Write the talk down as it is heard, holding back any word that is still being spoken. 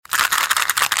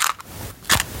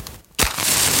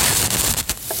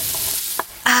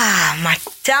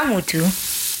Matamu tu.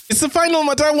 It's the final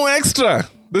Matamu Extra.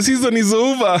 The season is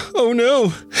over. Oh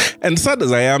no. And sad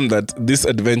as I am that this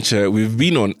adventure we've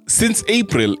been on since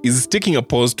April is taking a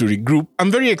pause to regroup,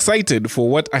 I'm very excited for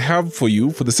what I have for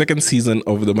you for the second season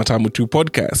of the Matamu 2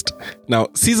 podcast. Now,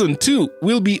 season 2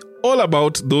 will be all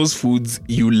about those foods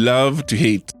you love to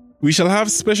hate. We shall have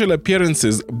special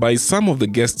appearances by some of the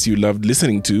guests you loved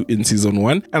listening to in season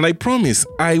 1, and I promise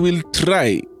I will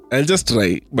try. I'll just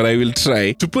try, but I will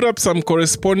try to put up some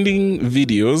corresponding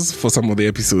videos for some of the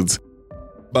episodes.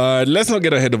 But let's not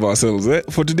get ahead of ourselves.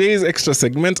 For today's extra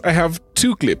segment, I have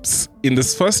 2 clips. In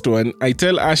this first one, I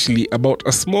tell Ashley about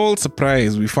a small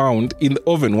surprise we found in the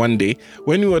oven one day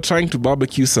when we were trying to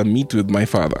barbecue some meat with my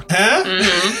father. Huh?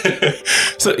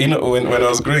 Mm-hmm. So, when I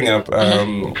was growing up,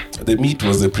 the meat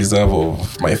was the preserve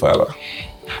of my father.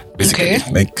 Basically,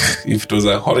 like if it was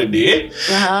a holiday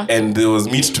and there was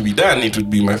meat to be done, it would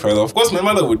be my father. Of course, my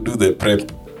mother would do the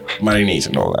prep, marinate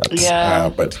and all that. Yeah.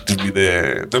 But it would be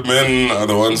the men are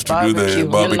the ones to do the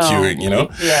barbecuing,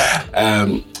 Yeah.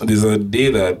 There's a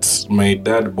day that my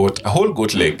dad bought a whole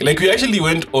goat leg. Like we actually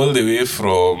went all the way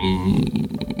from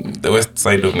the west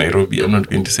side of Nairobi. I'm not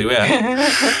going to say where.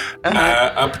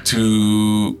 Up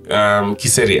to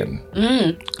Kiserian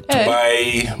to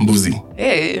buy mbuzi.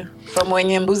 Hey. From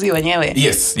wenye mbuzi wenyewe.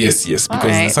 Yes. Because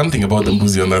there's something about the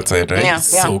mbuzi on that side, right? Yeah.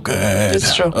 So good.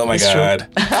 It's true. Oh my God.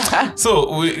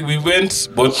 So we went,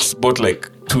 bought like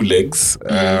 2 legs.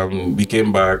 We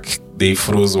came back. They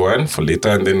froze one for later,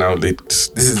 and then now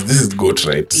this is goat,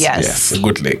 right? Yes, a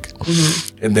goat leg.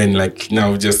 Mm-hmm. And then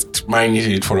now just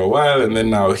marinated it for a while, and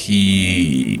then now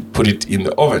he put it in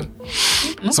the oven.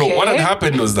 Okay. So what had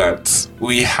happened was that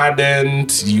we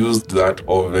hadn't used that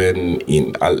oven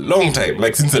in a long time,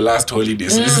 like since the last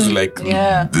holidays. This is like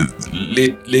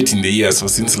late in the year, so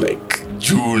since like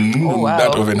June,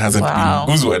 that oven hasn't been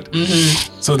gooseward.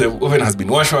 Mm-hmm. So the oven has been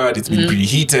washward, it's been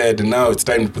preheated, and now it's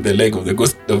time to put the leg of the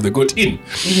goat in.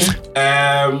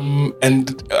 Mm-hmm.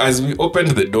 And as we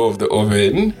opened the door of the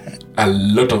oven, a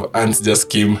lot of ants just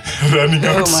came running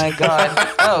out. Oh my God.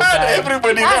 Oh God.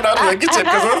 Everybody ran out of the kitchen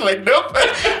because I was like, nope.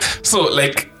 So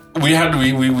we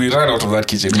ran out of that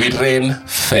kitchen. We ran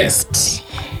first.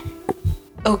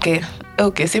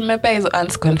 Okay, si mmepea hizo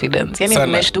ants confidence. Yani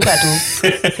mmeshtuka tu.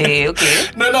 Hey, okay.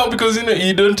 No, because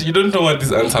you don't know what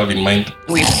these ants have in mind.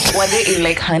 Wait, were they in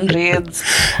like hundreds?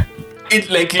 It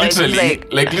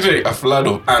literally a flood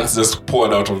of ants just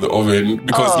poured out of the oven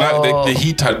because now the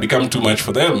heat had become too much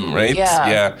for them, right?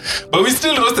 Yeah. But we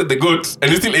still roasted the goat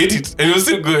and we still ate it and it was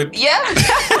still good. Yeah.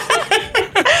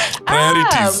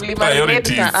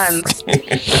 Priorities.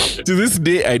 To this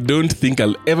day, I don't think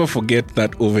I'll ever forget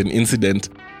that oven incident.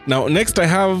 Now, next I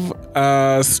have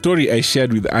a story I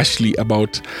shared with Ashley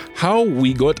about how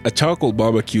we got a charcoal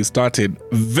barbecue started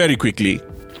very quickly.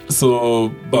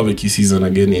 So, barbecue season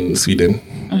again in Sweden.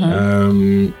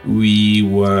 Mm-hmm. We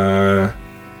were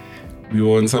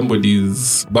on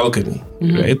somebody's balcony,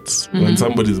 right? Mm-hmm. We were on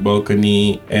somebody's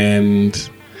balcony and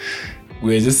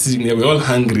we were just sitting there. We're all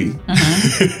hungry.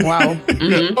 Mm-hmm. Wow.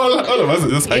 Mm-hmm. all of us are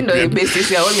just hungry.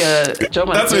 Basically, all your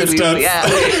German That's where it starts. Yeah.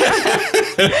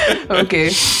 Okay.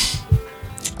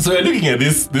 So we're looking at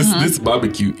this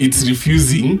barbecue. It's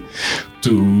refusing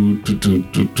to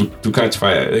catch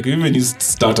fire. Like we even used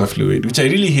starter fluid, which I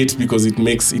really hate because it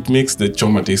makes the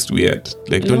choma taste weird.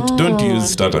 Like don't use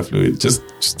starter fluid. Just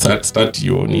start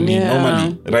your nini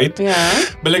normally, right? Yeah.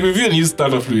 But like we've even used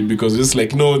starter fluid because it's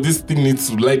like no, this thing needs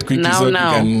to light quickly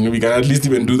we can at least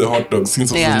even do the hot dogs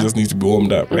since it just needs to be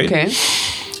warmed up, right? Okay.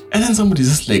 And then somebody's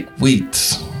just like,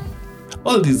 wait,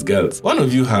 all these girls, one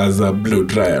of you has a blow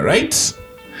dryer, right?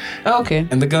 Okay.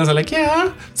 And the girls are like,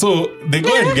 yeah. So they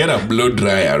go and get a blow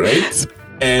dryer, right?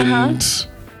 And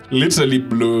literally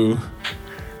blow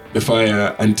the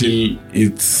fire until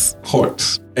it's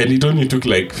hot. And it only took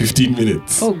like 15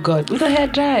 minutes. Oh God, with a hair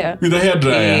dryer. With a hair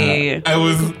dryer. Hey. I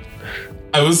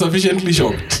was sufficiently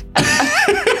shocked.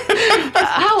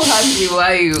 How hungry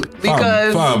were you?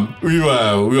 Because we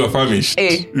were famished.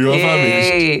 Hey. We were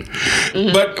famished.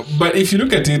 Mm-hmm. But if you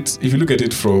look at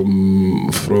it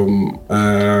from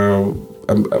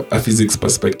a physics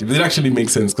perspective, it actually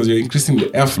makes sense because you're increasing the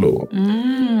airflow,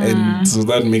 and so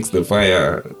that makes the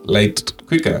fire light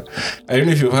quicker. I don't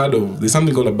know if you've heard of. There's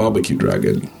something called a barbecue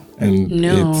dragon. And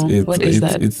what is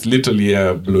that? It's literally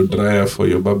a blow dryer for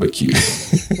your barbecue.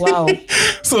 Wow.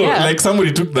 So like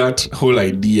somebody took that whole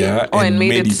idea and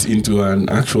made it into an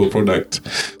actual product.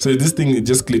 So this thing, it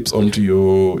just clips onto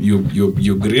your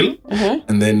grill. Mm-hmm.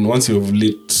 And then once you've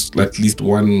lit at least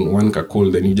one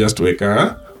coal, then you just wake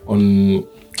on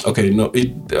Okay, no,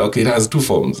 it has two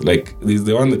forms. Like there's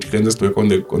the one that you can just work on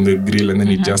the grill and then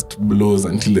it just blows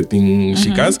until the thing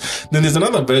shakers. Then there's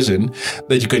another version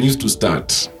that you can use to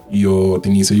start your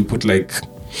thingy. So you put like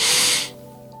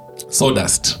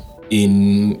sawdust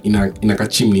in a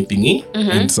chimney thingy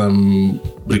and some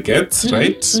briquettes,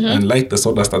 right? And light the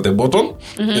sawdust at the bottom,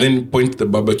 and then point the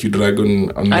barbecue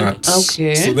dragon on that.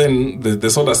 Okay. So then the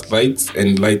sawdust lights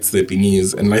the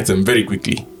thingies and lights them very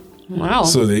quickly. Wow.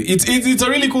 So it's a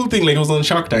really cool thing. Like it was on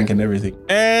Shark Tank and everything.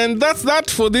 And that's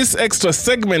that for this extra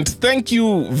segment. Thank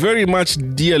you very much,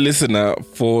 dear listener,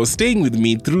 for staying with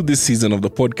me through this season of the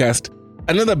podcast.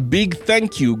 Another big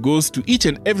thank you goes to each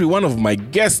and every one of my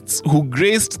guests who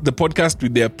graced the podcast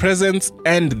with their presence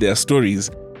and their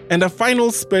stories. And a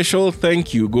final special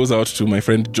thank you goes out to my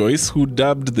friend Joyce, who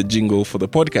dubbed the jingle for the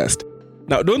podcast.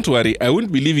 Now, don't worry, I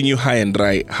won't be leaving you high and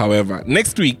dry. However,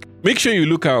 next week, make sure you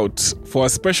look out for a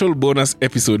special bonus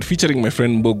episode featuring my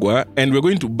friend Mbogwa, and we're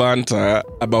going to banter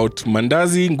about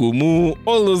mandazi, ngumu,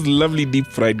 all those lovely deep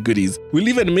fried goodies. We'll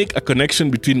even make a connection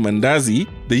between mandazi,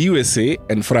 the USA,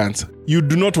 and France. You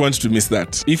do not want to miss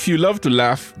that. If you love to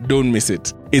laugh, don't miss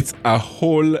it. It's a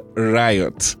whole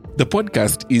riot. The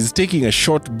podcast is taking a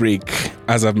short break,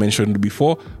 as I've mentioned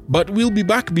before, but we'll be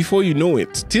back before you know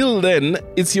it. Till then,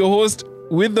 it's your host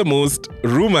with the most,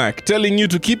 Rumak, telling you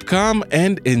to keep calm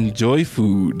and enjoy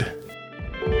food.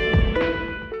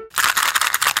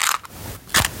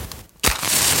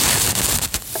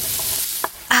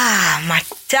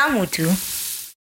 Matamu tu.